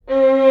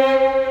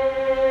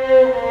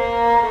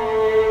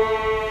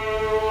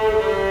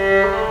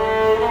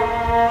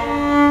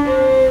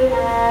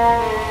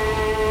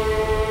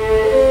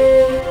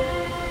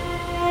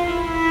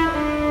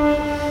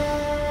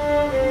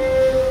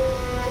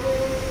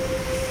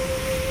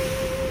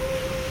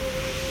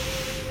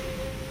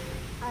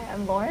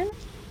I'm Lauren.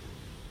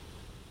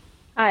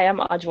 Hi, I'm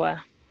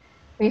Ajwa.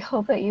 We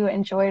hope that you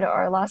enjoyed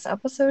our last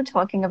episode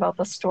talking about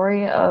the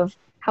story of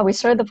how we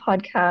started the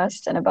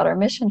podcast and about our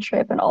mission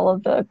trip and all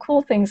of the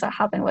cool things that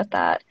happened with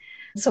that.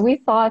 So we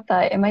thought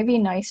that it might be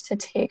nice to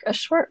take a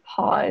short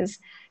pause,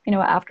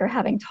 after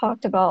having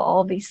talked about all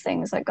of these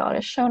things that God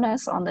has shown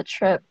us on the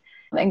trip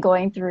and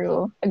going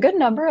through a good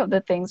number of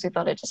the things. We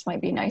thought it just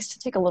might be nice to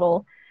take a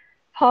little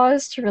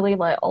pause to really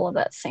let all of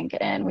that sink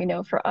in. We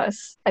know for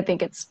us, I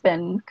think it's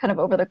been kind of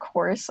over the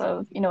course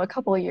of, a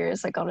couple of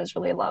years that God has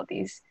really allowed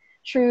these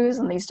truths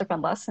and these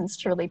different lessons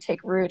to really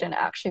take root and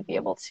actually be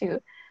able to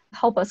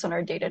help us on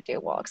our day-to-day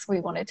walks.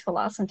 We wanted to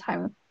allow some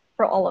time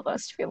for all of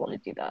us to be able to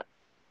do that.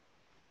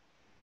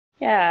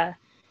 Yeah,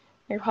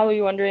 you're probably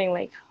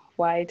wondering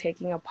why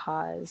taking a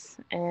pause,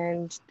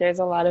 and there's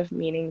a lot of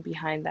meaning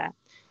behind that.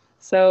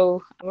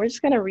 So we're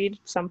just going to read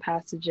some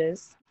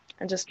passages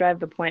and just drive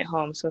the point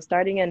home. So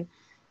starting in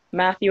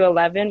Matthew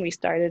 11, we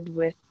started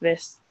with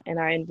this in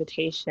our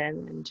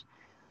invitation, and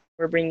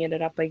we're bringing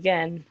it up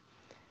again.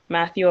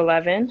 Matthew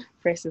 11,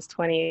 verses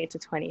 28 to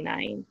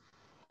 29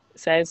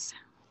 says,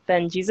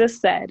 Then Jesus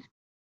said,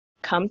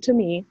 Come to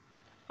me,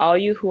 all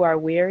you who are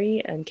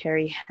weary and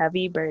carry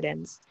heavy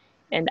burdens,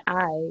 and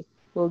I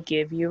will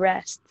give you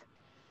rest.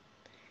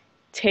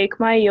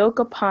 Take my yoke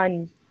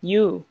upon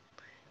you.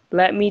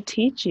 Let me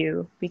teach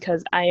you,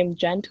 because I am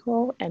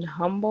gentle and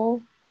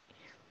humble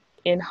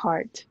in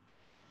heart,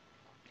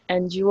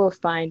 and you will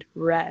find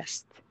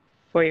rest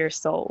for your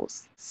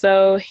souls.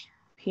 So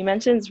he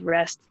mentions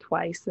rest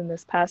twice in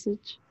this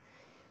passage,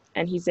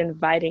 and he's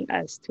inviting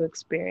us to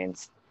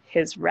experience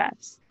his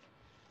rest.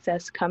 He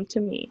says, Come to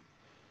me,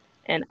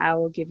 and I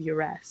will give you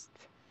rest.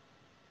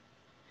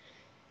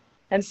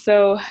 And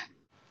so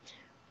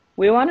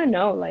we want to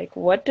know,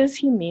 what does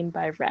he mean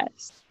by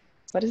rest?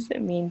 What does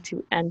it mean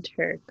to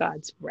enter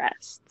God's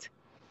rest?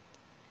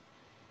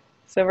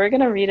 So we're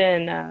going to read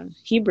in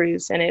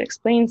Hebrews, and it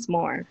explains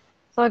more.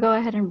 So I'll go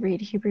ahead and read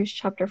Hebrews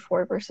chapter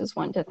 4, verses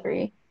 1 to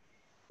 3.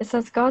 It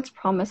says, God's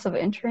promise of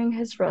entering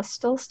his rest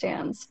still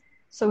stands,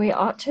 so we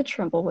ought to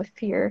tremble with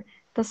fear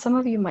that some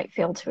of you might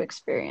fail to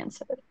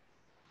experience it.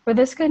 For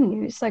this good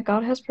news that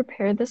God has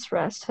prepared this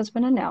rest has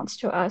been announced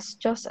to us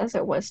just as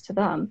it was to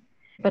them,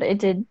 but it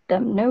did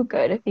them no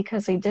good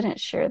because they didn't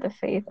share the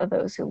faith of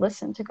those who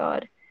listened to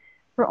God.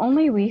 For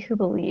only we who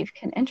believe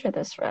can enter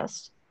this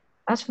rest.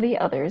 As for the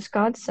others,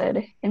 God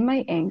said, In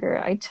my anger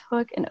I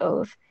took an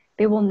oath,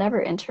 they will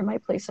never enter my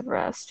place of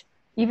rest,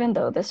 even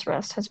though this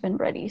rest has been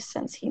ready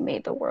since he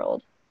made the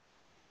world.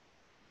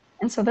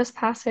 And so this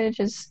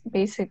passage is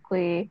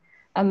basically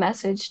a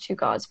message to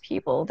God's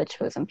people, the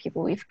chosen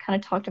people. We've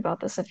kind of talked about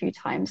this a few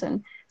times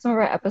in some of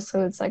our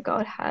episodes that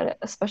God had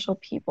a special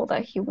people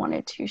that he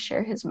wanted to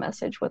share his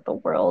message with the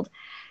world.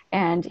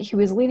 And he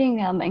was leading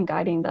them and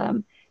guiding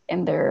them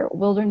in their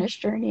wilderness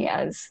journey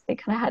as they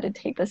kind of had to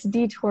take this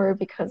detour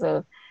because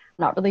of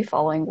not really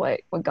following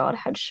what God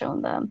had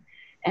shown them.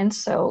 And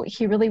so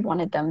he really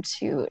wanted them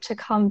to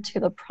come to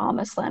the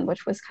promised land,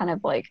 which was kind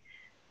of like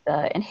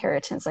the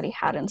inheritance that he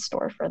had in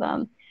store for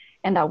them.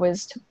 And that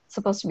was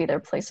supposed to be their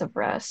place of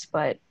rest.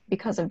 But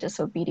because of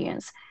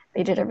disobedience,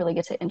 they didn't really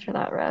get to enter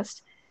that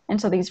rest.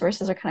 And so these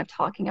verses are kind of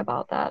talking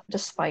about that,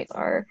 despite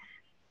our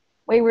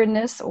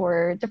waywardness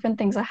or different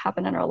things that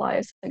happen in our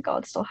lives, that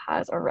God still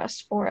has a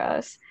rest for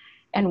us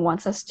and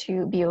wants us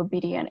to be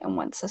obedient and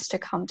wants us to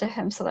come to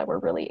him so that we're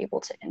really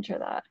able to enter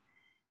that.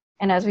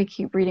 And as we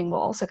keep reading, we'll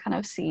also kind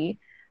of see,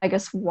 I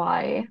guess,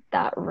 why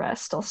that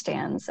rest still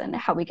stands and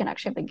how we can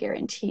actually have the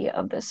guarantee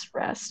of this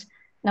rest,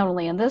 not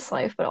only in this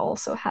life, but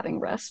also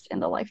having rest in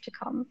the life to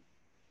come.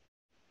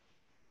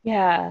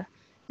 Yeah.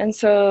 And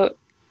so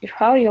you're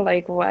probably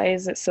like, why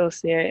is it so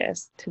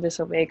serious to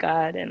disobey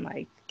God and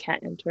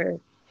can't enter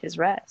his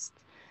rest?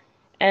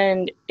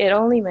 And it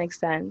only makes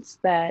sense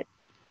that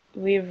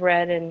we've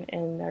read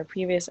in our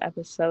previous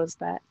episodes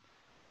that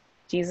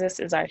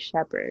Jesus is our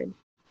shepherd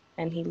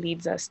and he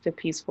leads us to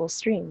peaceful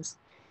streams.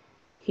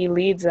 He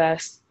leads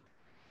us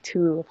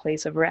to a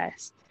place of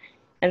rest.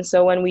 And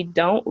so when we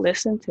don't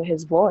listen to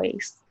his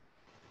voice,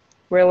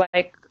 we're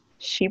like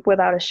sheep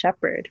without a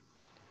shepherd.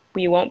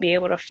 We won't be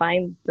able to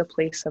find the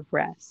place of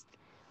rest.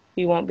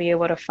 We won't be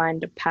able to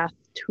find a path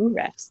to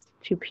rest,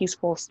 to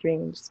peaceful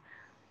streams.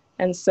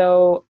 And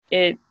so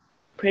it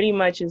pretty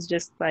much is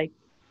just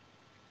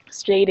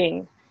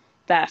stating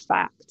that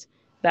fact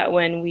that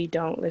when we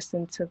don't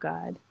listen to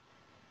God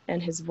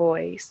and his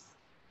voice,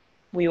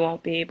 we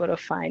won't be able to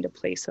find a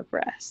place of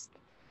rest.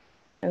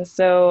 And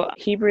so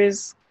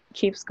Hebrews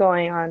keeps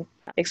going on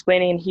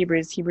explaining in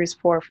Hebrews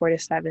 4, 4 to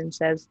 7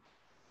 says,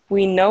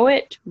 We know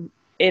it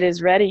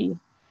is ready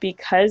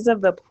because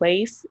of the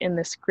place in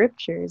the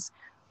scriptures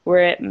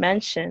where it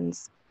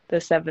mentions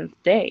the seventh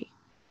day.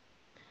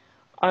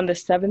 On the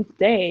seventh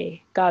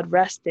day, God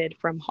rested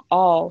from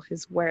all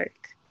his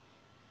work.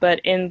 But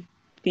in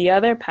the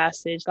other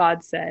passage,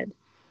 God said,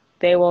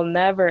 They will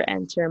never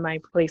enter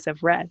my place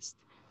of rest.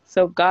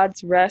 So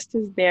God's rest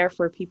is there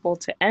for people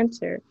to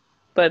enter.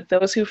 But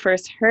those who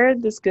first heard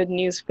this good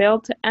news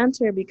failed to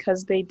enter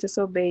because they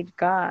disobeyed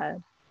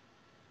God.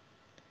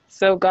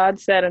 So God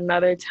set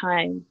another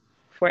time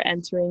for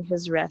entering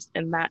his rest,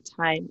 and that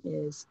time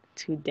is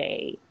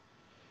today.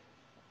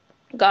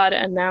 God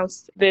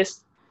announced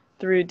this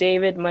through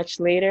David much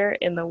later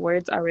in the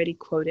words already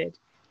quoted.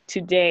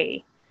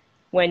 Today,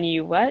 when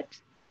you what?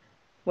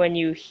 When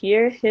you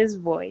hear his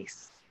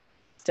voice,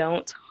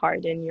 don't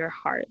harden your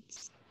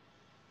hearts.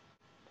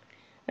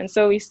 And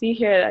so we see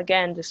here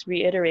again, just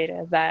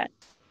reiterated that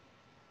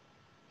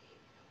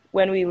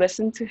when we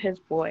listen to his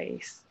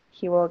voice,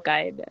 he will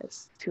guide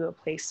us to a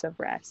place of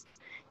rest.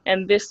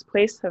 And this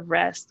place of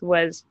rest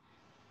was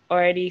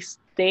already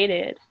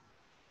stated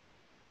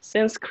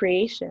since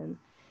creation,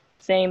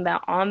 saying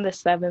that on the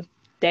seventh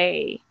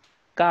day,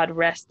 God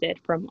rested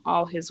from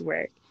all his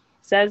work.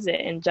 It says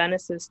it in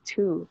Genesis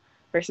 2,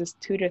 verses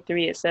 2 to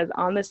 3. It says,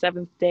 on the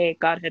seventh day,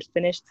 God had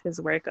finished his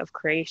work of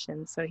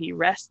creation, so he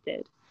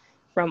rested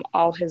from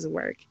all his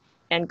work.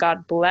 And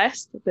God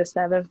blessed the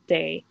seventh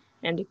day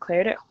and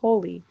declared it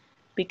holy,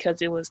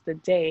 because it was the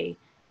day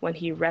when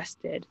he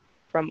rested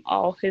from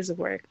all his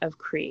work of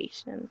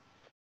creation.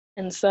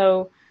 And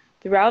so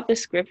throughout the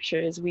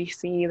scriptures, we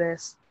see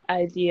this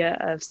idea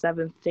of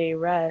seventh day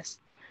rest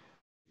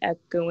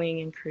echoing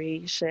in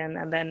creation.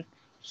 And then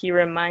he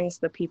reminds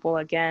the people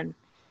again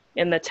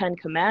in the 10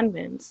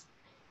 Commandments.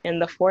 In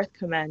the fourth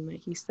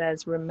commandment, he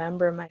says,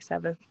 remember my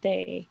seventh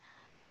day.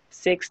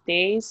 6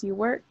 days you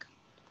work,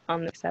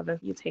 on the seventh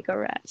you take a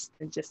rest.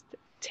 And just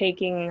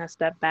taking a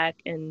step back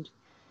and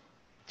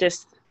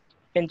just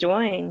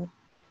enjoying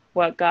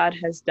what God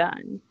has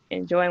done,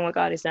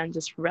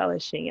 just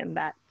relishing in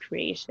that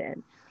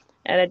creation.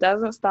 And it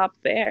doesn't stop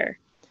there.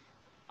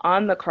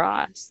 On the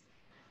cross,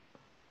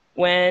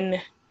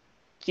 when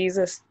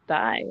Jesus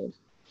died,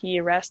 he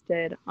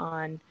rested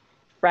on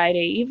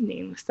Friday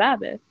evening, the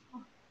Sabbath,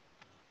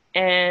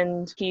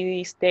 and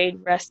he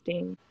stayed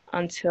resting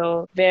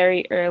until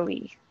very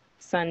early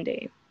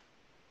Sunday,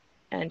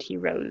 and he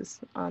rose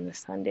on the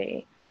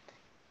Sunday.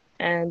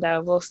 And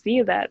we'll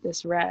see that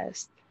this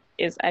rest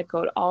is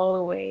echoed all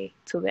the way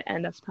to the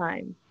end of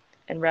time,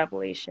 and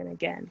Revelation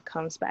again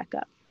comes back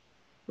up,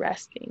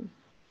 resting,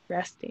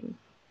 resting,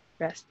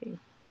 resting.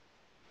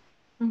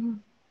 Mm-hmm.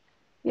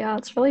 Yeah,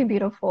 it's really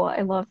beautiful.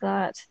 I love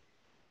that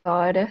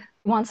God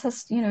wants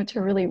us, to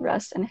really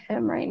rest in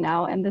him right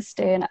now and this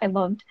day. And I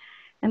loved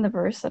in the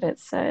verse that it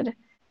said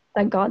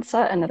that God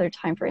set another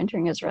time for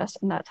entering his rest,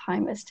 and that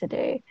time is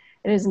today.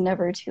 It is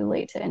never too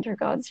late to enter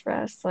God's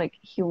rest. Like,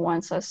 he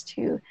wants us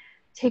to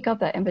take up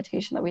that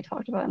invitation that we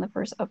talked about in the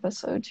first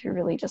episode, to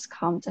really just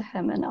come to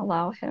him and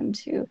allow him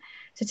to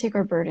take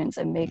our burdens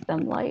and make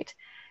them light.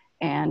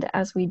 And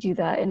as we do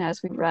that, and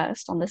as we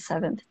rest on the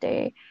seventh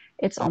day,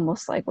 it's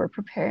almost like we're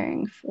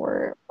preparing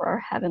for our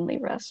heavenly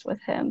rest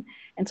with him.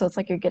 And so it's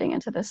like you're getting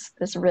into this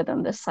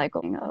rhythm, this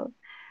cycle of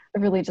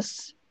really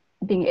just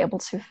being able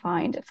to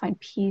find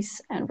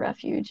peace and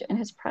refuge in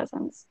his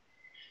presence.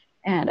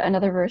 And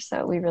another verse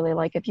that we really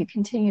like, if you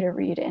continue to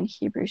read in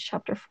Hebrews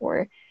chapter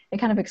 4, it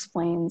kind of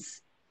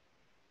explains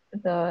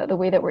the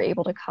way that we're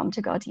able to come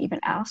to God to even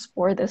ask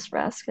for this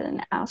rest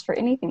and ask for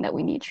anything that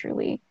we need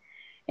truly.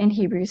 In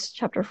Hebrews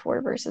chapter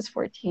 4, verses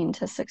 14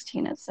 to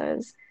 16, it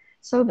says,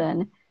 so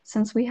then,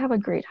 since we have a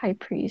great high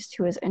priest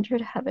who has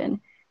entered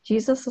heaven,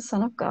 Jesus, the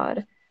Son of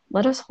God,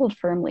 let us hold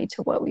firmly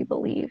to what we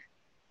believe.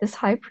 This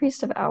high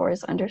priest of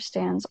ours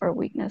understands our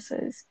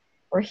weaknesses,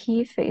 for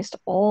he faced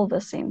all the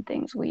same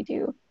things we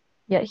do,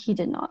 yet he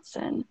did not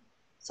sin.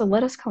 So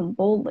let us come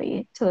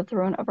boldly to the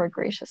throne of our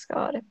gracious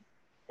God.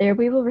 There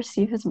we will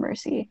receive his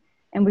mercy,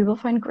 and we will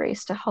find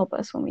grace to help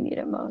us when we need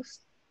it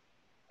most.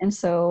 And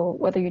so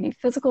whether you need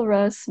physical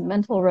rest,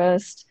 mental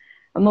rest,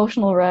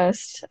 emotional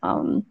rest,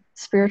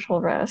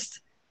 spiritual rest,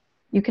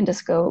 you can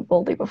just go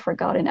boldly before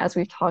God. And as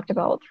we've talked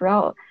about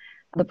throughout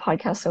the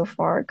podcast so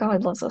far,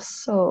 God loves us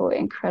so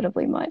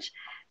incredibly much.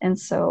 And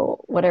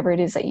so whatever it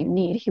is that you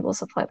need, he will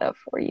supply that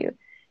for you.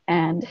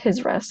 And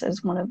his rest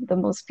is one of the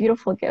most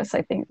beautiful gifts,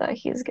 I think, that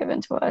he has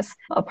given to us,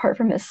 apart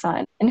from his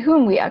son, in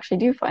whom we actually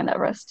do find that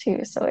rest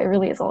too. So it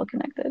really is all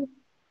connected.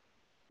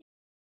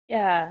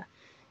 Yeah.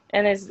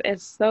 And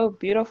it's so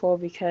beautiful,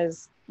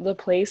 because the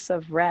place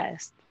of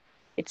rest,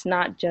 it's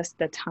not just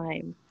the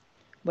time,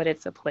 but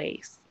it's a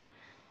place.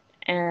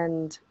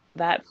 And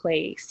that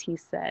place, he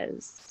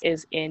says,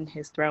 is in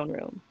his throne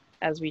room,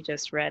 as we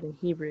just read in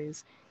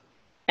Hebrews.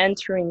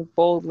 Entering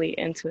boldly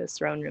into his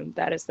throne room,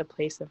 that is the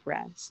place of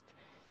rest.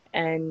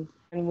 And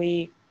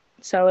we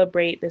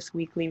celebrate this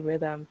weekly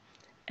rhythm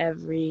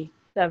every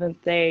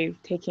seventh day,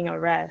 taking a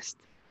rest.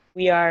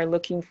 We are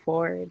looking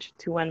forward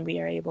to when we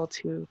are able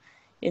to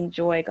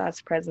enjoy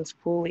God's presence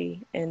fully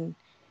in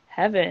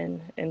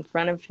heaven, in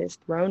front of his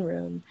throne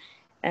room.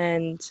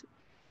 And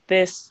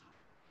this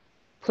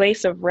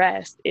place of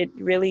rest, it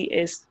really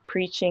is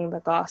preaching the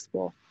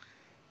gospel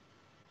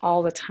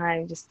all the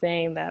time, just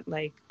saying that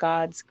like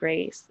God's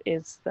grace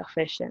is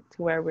sufficient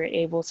to where we're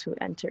able to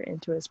enter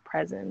into his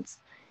presence.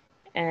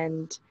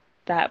 And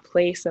that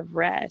place of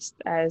rest,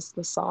 as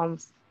the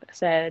Psalms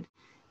said,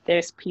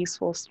 there's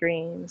peaceful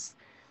streams.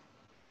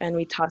 And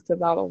we talked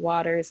about the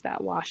waters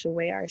that wash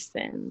away our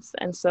sins.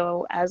 And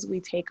so as we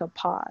take a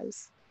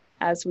pause,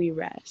 as we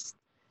rest,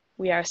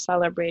 we are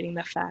celebrating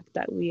the fact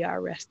that we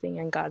are resting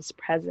in God's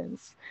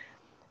presence.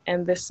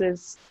 And this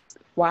is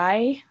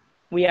why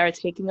we are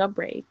taking a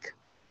break.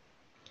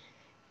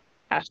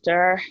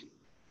 After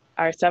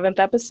our 7th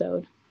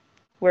episode,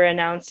 we're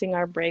announcing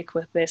our break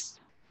with this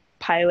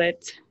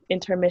pilot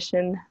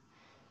intermission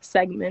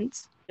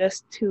segment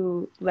just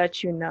to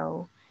let you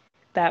know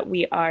that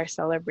we are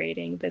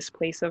celebrating this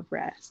place of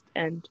rest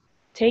and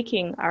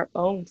taking our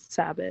own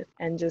Sabbath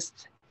and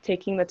just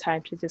taking the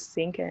time to just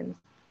sink in.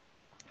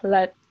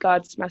 Let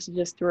God's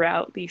messages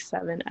throughout these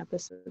 7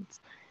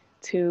 episodes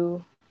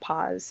to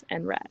pause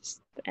and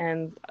rest.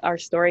 And our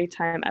story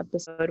time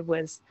episode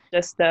was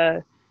just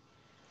a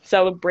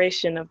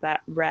celebration of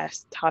that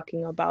rest,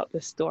 talking about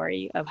the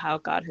story of how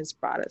God has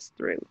brought us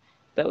through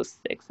those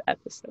 6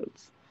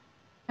 episodes.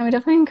 I would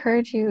definitely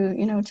encourage you,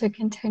 to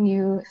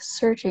continue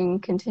searching,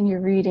 continue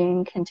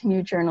reading,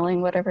 continue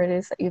journaling, whatever it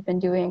is that you've been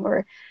doing,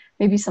 or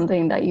maybe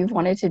something that you've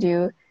wanted to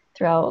do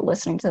throughout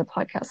listening to the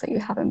podcast that you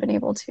haven't been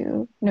able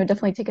to,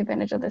 definitely take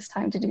advantage of this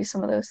time to do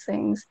some of those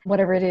things,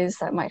 whatever it is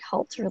that might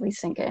help to really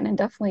sink in, and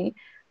definitely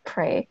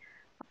pray.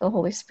 The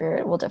Holy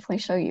Spirit will definitely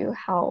show you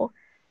how,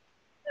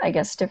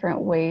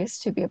 different ways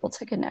to be able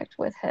to connect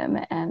with him,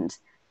 and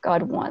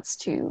God wants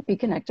to be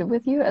connected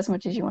with you as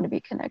much as you want to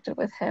be connected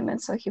with him.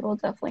 And so he will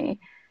definitely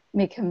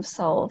make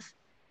himself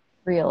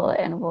real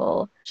and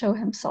will show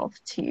himself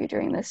to you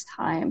during this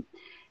time.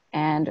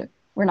 And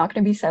we're not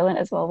going to be silent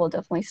as well. We'll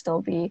definitely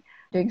still be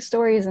doing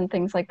stories and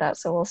things like that.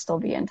 So we'll still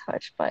be in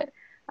touch, but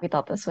we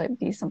thought this would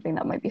be something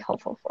that might be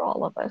helpful for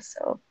all of us.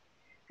 So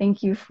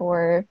thank you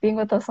for being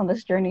with us on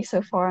this journey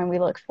so far, and we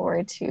look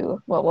forward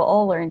to what we'll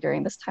all learn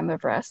during this time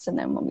of rest, and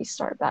then when we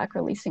start back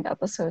releasing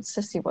episodes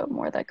to see what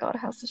more that God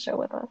has to show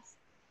with us.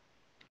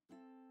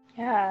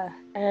 Yeah,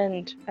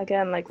 and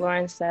again, like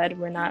Lauren said,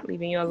 we're not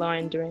leaving you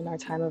alone during our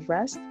time of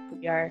rest.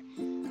 We are,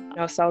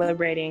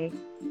 celebrating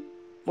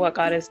what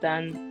God has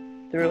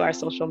done through our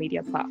social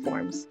media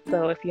platforms.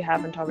 So if you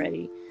haven't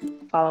already,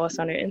 follow us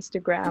on our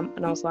Instagram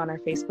and also on our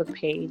Facebook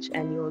page,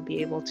 and you will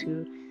be able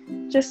to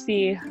just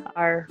see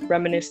our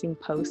reminiscing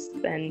posts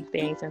and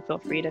things, and feel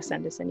free to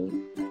send us any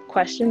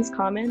questions,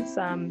 comments,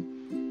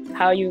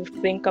 how you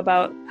think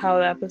about how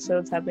the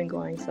episodes have been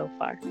going so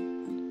far.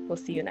 We'll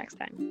see you next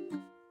time.